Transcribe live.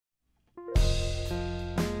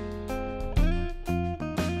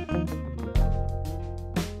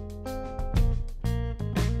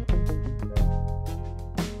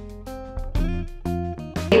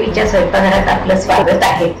श्रीदेवीच्या स्वयंपाकघरात आपलं स्वागत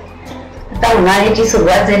आहे। आता उन्हाळ्याची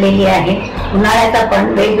सुरुवात झालेली आहे। उन्हाळ्यात आपण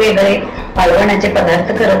वेगवेगळे पाळवणाचे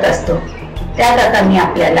पदार्थ करत असतो। त्यात आता मी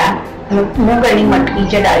आपल्याला मूग आणि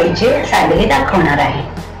मटकीच्या डाळीचे सांडगे दाखवणार आहे।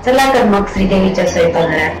 चला तर मग श्रीदेवीच्या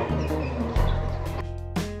स्वयंपाकघरात।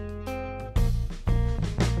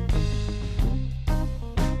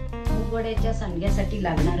 मूगवड्याच्या सांडग्यासाठी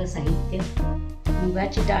लागणारं साहित्य: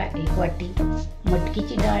 मुगाची डाळ 1 वाटी,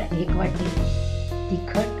 मटकीची डाळ 1 वाटी,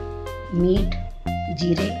 तिखट, मीठ,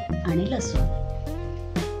 जिरे आणि लसूण।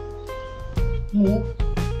 मूग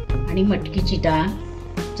आणि मटकीची डाळ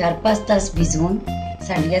 4-5 तास भिजवून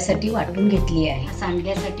सांडग्यासाठी वाटून घेतली आहे।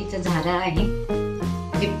 सांडग्यासाठीचा झारा आहे।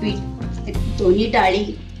 हे पीठ दोन्ही डाळी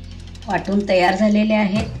वाटून तयार झालेले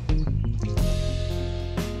आहेत।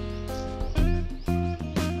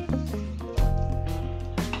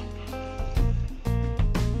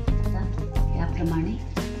 याप्रमाणे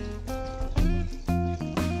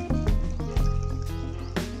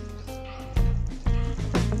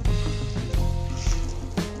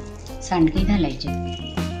सांडगे घालायचे।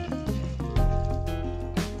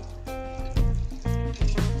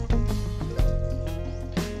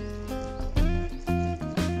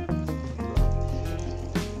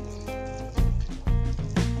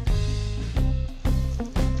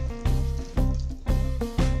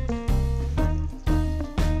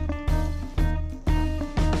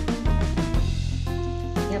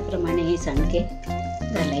 याप्रमाणे हे सांडगे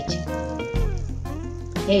घालायचे।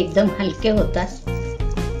 हे एकदम हलके होतात।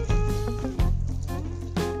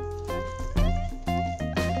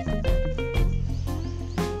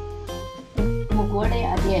 मुगवडे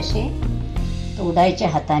आधी असे तोडायचे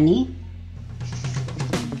हाताने।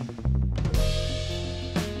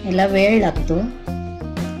 याला वेळ लागतो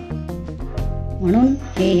म्हणून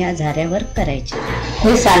हे ह्या झाऱ्यावर करायचे।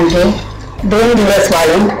 हे सांडगे 2 दिवस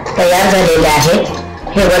वाळून तयार झालेले आहेत।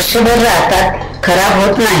 हे वर्षभर राहतात, खराब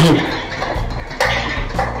होत नाही।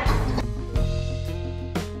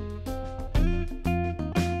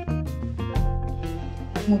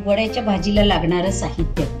 मुगवड्याच्या भाजीला लागणारं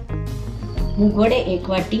साहित्य: मुगवडे 1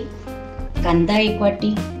 वाटी, कांदा 1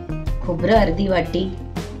 वाटी, खोबरं अर्धी वाटी,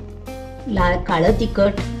 काळं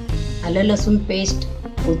तिखट, आलं लसूण पेस्ट,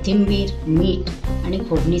 कोथिंबीर, मीठ आणि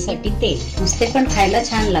फोडणीसाठी तेल। नुसते पण खायला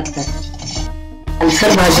छान लागतात।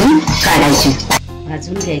 लालसर भाजून काढायचे।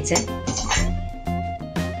 भाजून घ्यायचं।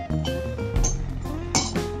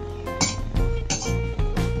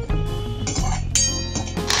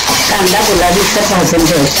 कांदा गुलाबीसर भाजून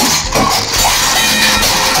घ्यायचा।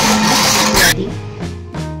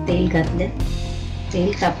 तेल घातलं।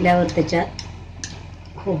 तेल तापल्यावर त्याच्यात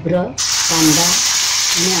खोबरं, कांदा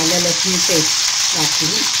आणि आलं लसूण पेस्ट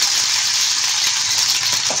टाकून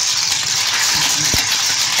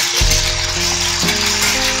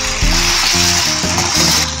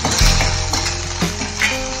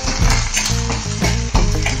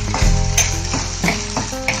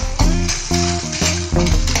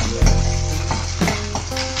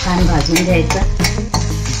छान भाजून घ्यायचं।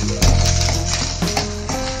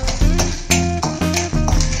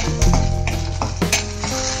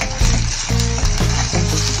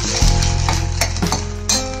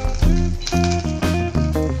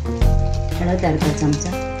 हळद अर्धा चमचा,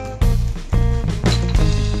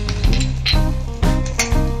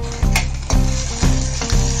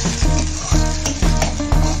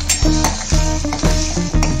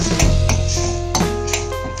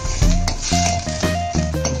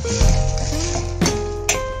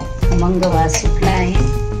 खमंग वास सुटला आहे।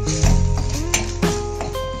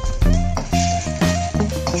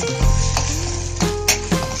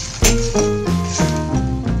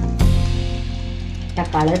 आता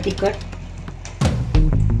काळं तिखट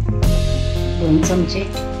 2 चमचे,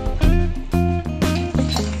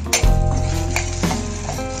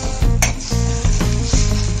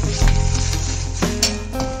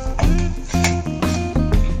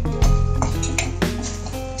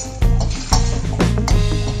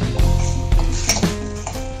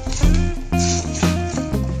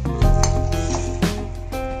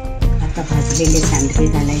 भाजलेले सांडगे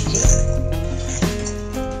घालायचे।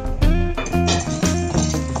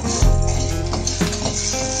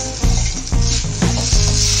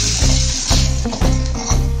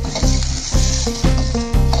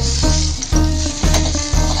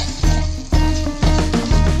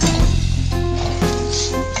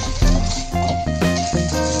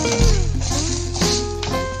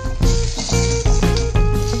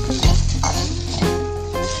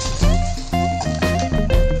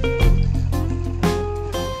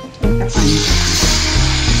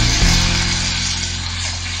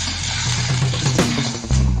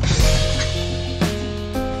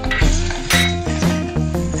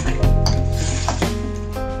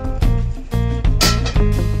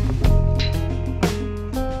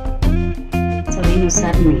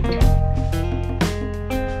 चवीनुसार मीठ.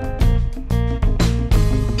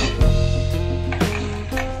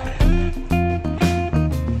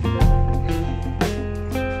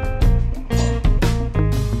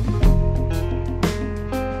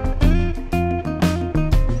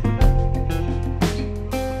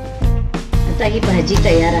 आता ही भाजी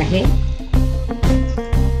तयार आहे.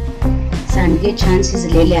 सांडगे छान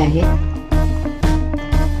शिजलेले आहेत.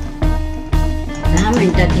 10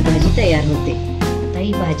 मिनिटात ही भाजी तयार होते. आता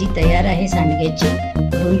ही भाजी तयार आहे सांडग्याची.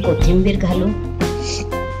 वरून कोथिंबीर घालून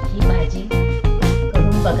ही भाजी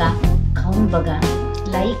करून बघा, खाऊन बघा,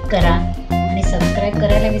 लाईक करा आणि सबस्क्राईब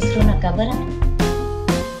करायला विसरू नका बरं.